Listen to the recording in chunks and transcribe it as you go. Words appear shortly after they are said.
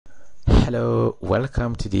Hello,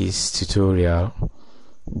 welcome to this tutorial.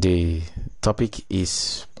 The topic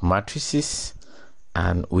is matrices,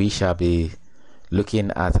 and we shall be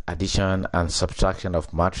looking at addition and subtraction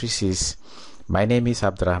of matrices. My name is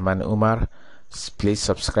Abdurrahman Umar. Please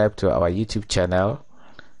subscribe to our YouTube channel,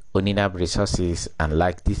 Oninab Resources, and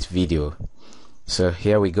like this video. So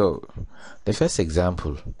here we go. The first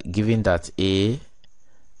example, given that A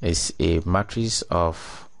is a matrix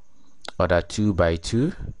of order 2 by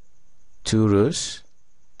 2, 2 rows,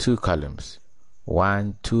 2 columns,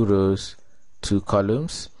 2 rows, 2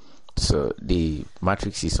 columns. So the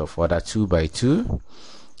matrix is of order 2 by 2,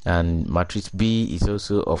 and matrix B is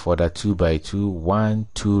also of order 2 by 2,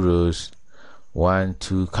 2 rows,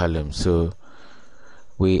 2 columns. So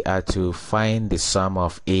we are to find the sum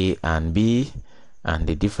of A and B and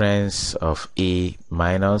the difference of A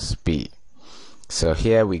minus B. So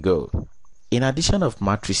here we go. In addition of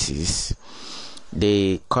matrices,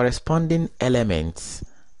 the corresponding elements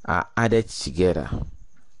are added together.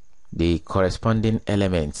 The corresponding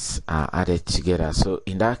elements are added together. So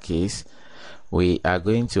in that case, we are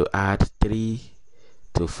going to add 3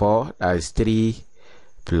 to 4. That is 3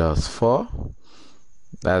 plus 4.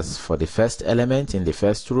 That's for the first element in the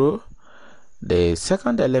first row. The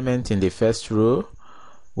second element in the first row,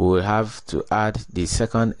 we will have to add the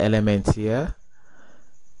second element here.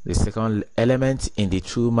 The second element in the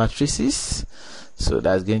two matrices. So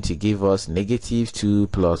that's going to give us -2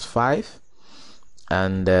 plus 5.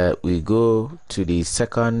 And we go to the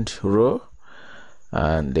second row,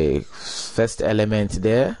 and the first element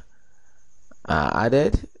there are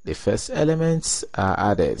added. The first elements are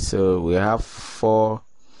added. So we have 4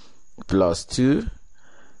 plus 2.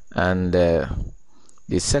 And the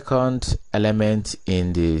second element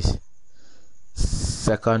in the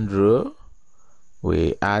second row,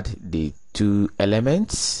 we add the 2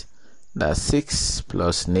 elements. That's 6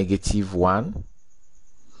 plus -1.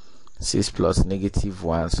 6 plus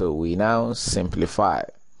 -1. So we now simplify.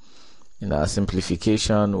 In our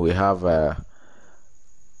simplification, we have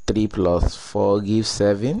 3 plus 4 gives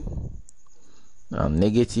 7. And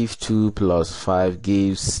 -2 plus 5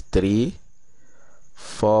 gives 3.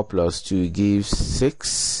 4 plus 2 gives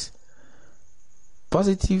 6.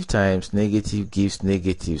 Positive times negative gives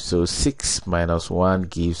negative. So 6 minus 1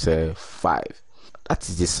 gives 5. That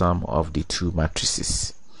is the sum of the two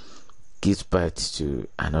matrices. Gives birth to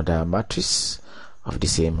another matrix of the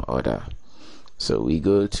same order. So we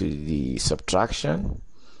go to the subtraction.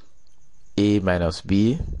 A minus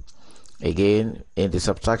B. Again, in the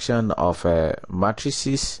subtraction of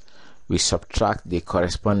matrices, we subtract the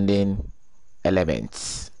corresponding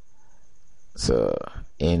elements. So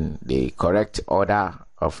in the correct order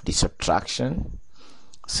of the subtraction.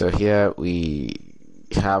 So here we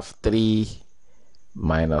have 3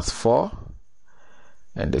 minus 4,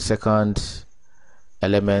 and the second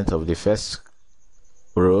element of the first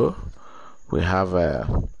row, we have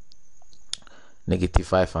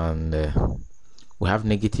 -5, and we have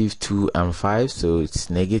 -2 and 5. So it's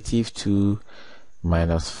 -2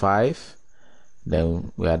 minus 5.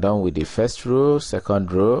 Then we are done with the first row. Second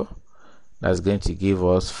row, that's going to give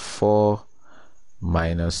us 4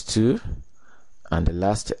 minus 2, and the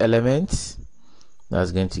last element,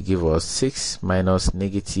 that's going to give us 6 minus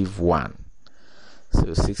 -1.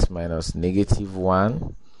 So 6 minus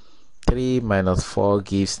 -1. 3 minus 4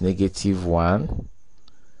 gives -1.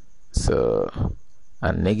 So,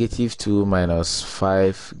 and -2 minus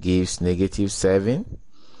 5 gives -7.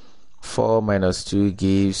 4 minus 2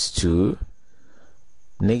 gives 2.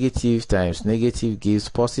 Negative times negative gives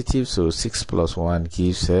positive. So 6 plus 1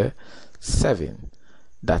 gives 7.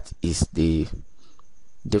 That is the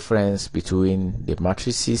difference between the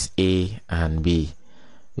matrices A and B,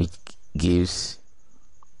 which gives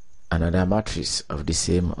another matrix of the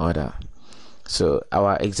same order. So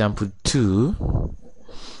our example 2,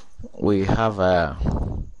 we have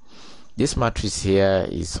this matrix here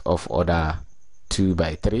is of order 2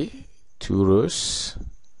 by 3, 2 rows,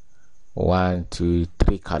 2,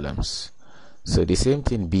 3 columns. So the same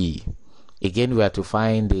thing B. Again, we are to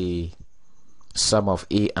find the sum of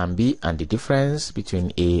A and B and the difference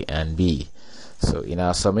between A and B. So in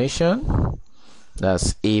our summation,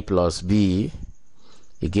 that's A plus B.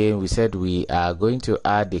 Again, we said we are going to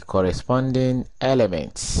add the corresponding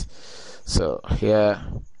elements. So here,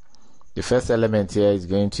 the first element here is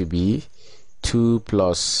going to be 2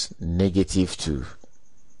 plus -2.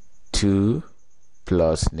 2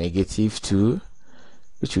 plus -2,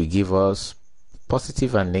 which will give us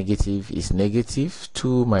positive and negative is negative.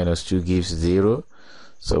 2 minus 2 gives 0.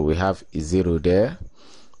 So we have a 0 there.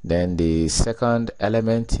 Then the second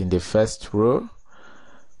element in the first row,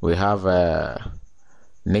 we have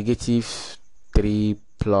negative 3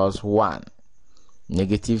 plus 1.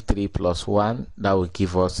 Negative 3 plus 1, that will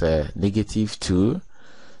give us a negative 2.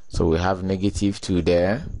 So we have negative 2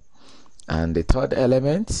 there. And the third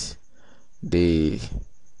element, the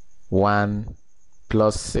 1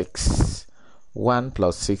 plus 6. 1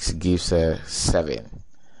 plus 6 gives 7.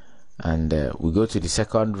 And we go to the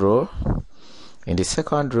second row. In the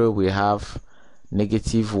second row, we have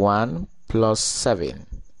negative 1 plus 7.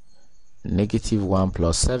 Negative 1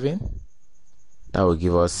 plus 7, that will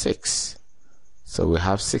give us 6. So we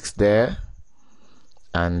have 6 there.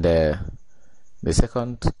 And the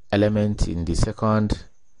second element in the second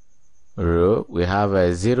row, we have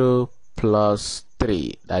a 0 plus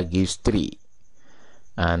 3, that gives 3.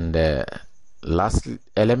 And last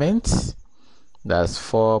element, that's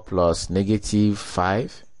 4 plus negative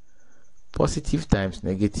 5. Positive times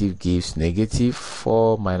negative gives negative.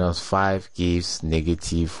 4 minus 5 gives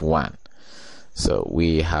negative 1. So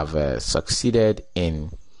we have succeeded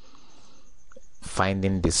in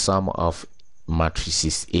finding the sum of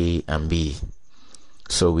matrices A and B.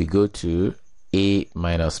 So we go to A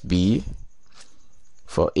minus B.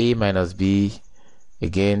 For A minus B,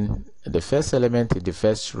 again, the first element in the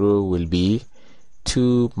first row will be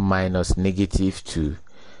 2 minus negative 2.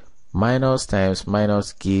 Minus times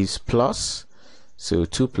minus gives plus. So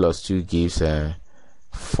 2 plus 2 gives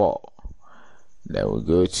 4. Then we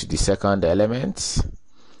go to the second element.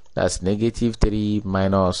 That's negative 3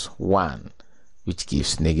 minus 1, which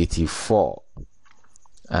gives negative 4.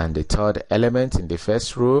 And the third element in the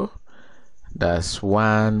first row, that's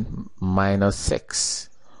 1 minus 6.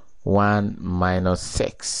 1 minus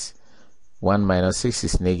 6. 1 minus 6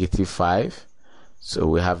 is negative 5. So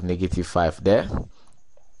we have negative 5 there.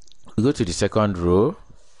 We go to the second row.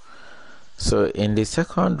 So in the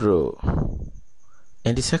second row,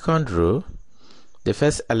 the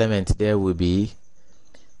first element there will be,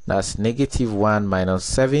 that's negative 1 minus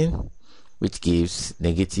 7, which gives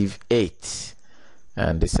negative 8.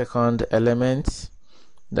 And the second element,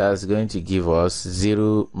 that's going to give us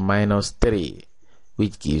 0 minus 3,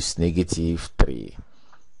 which gives negative 3.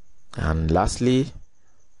 And lastly,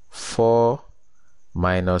 4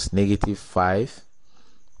 minus negative 5.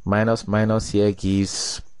 Minus minus here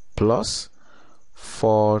gives plus.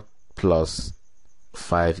 4 plus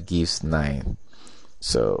 5 gives 9.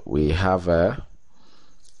 So we have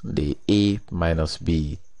the A minus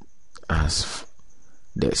B as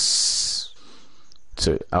this.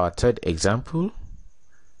 So our third example,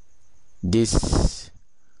 these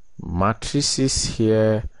matrices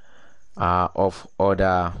here are of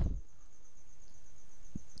order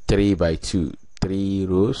 3 by 2, 3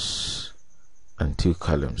 rows and 2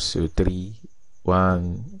 columns. So 3,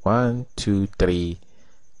 1, 1, 2, 3,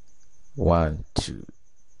 1, 2,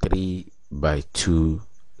 3 by 2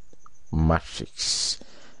 matrix.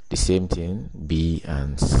 The same thing, B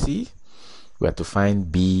and C. We have to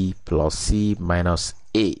find B plus C minus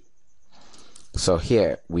A. So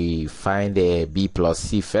here we find a B plus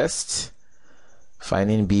C first.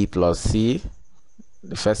 Finding B plus C,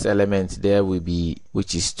 the first element there will be,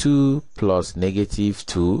 which is 2 plus negative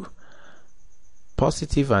 2.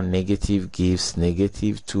 Positive and negative gives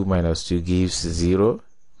negative. 2 minus 2 gives 0.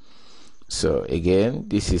 So again,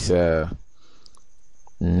 this is a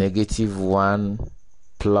negative 1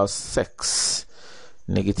 plus 6.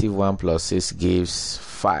 Negative 1 plus 6 gives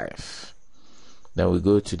 5. Then we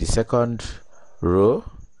go to the second row.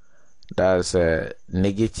 That's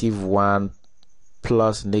negative 1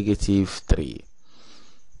 plus negative 3.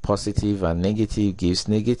 Positive and negative gives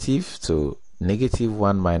negative. So negative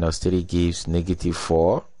 1 minus 3 gives negative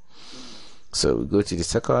 4. So we go to the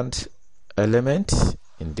second element.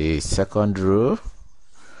 In the second row,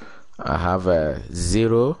 I have a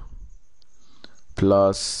 0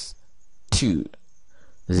 plus 2.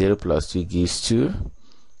 0 plus 2 gives 2.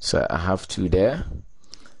 So I have 2 there.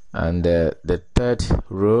 And the third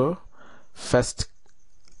row, first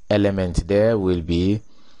element there will be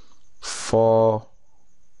 4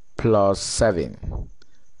 plus 7.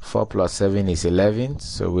 4 plus 7 is 11.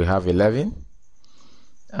 So we have 11.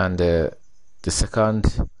 And the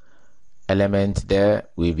second element there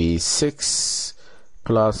will be 6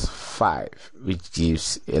 plus 5, which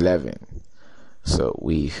gives 11. So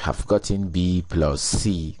we have gotten B plus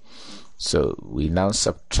C. So we now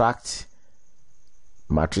subtract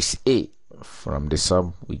matrix A from the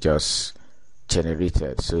sum we just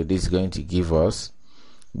generated. So this is going to give us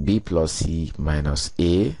B plus C minus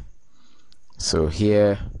A. So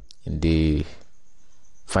here in the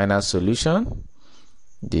final solution,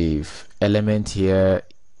 the element here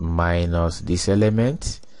minus this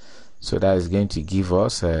element, so that is going to give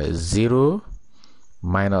us 0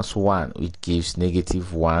 minus 1, which gives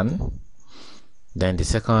negative 1. Then the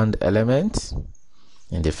second element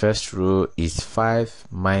in the first row is 5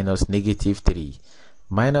 minus negative 3.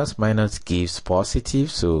 Minus minus gives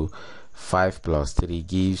positive, so 5 plus 3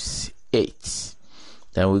 gives 8.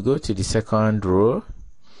 Then we go to the second row.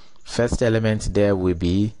 First element there will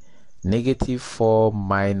be negative 4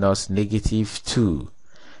 minus negative 2.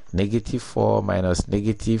 Negative 4 minus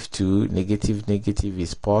negative 2, negative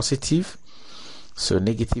is positive, so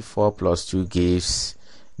negative 4 plus 2 gives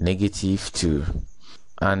negative 2.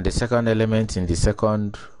 And the second element in the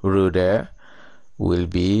second row there will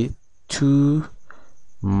be 2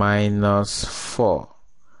 minus 4.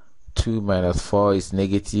 2 minus 4 is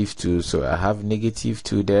negative 2, so I have negative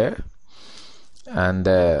 2 there. And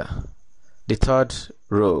the third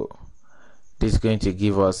row, this is going to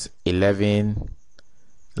give us 11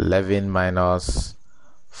 minus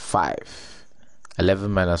 5.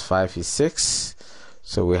 11 minus 5 is 6,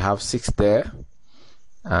 so we have 6 there.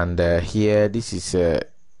 And here this is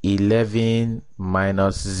 11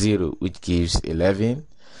 minus 0, which gives 11.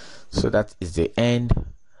 So that is the end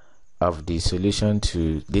of the solution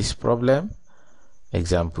to this problem,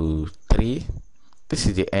 example 3. This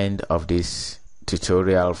is the end of this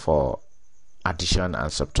tutorial for addition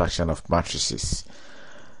and subtraction of matrices.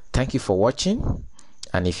 Thank you for watching,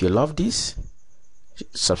 and if you love this,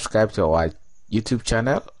 subscribe to our YouTube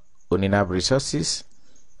channel, Uninab Resources,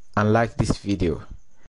 and like this video.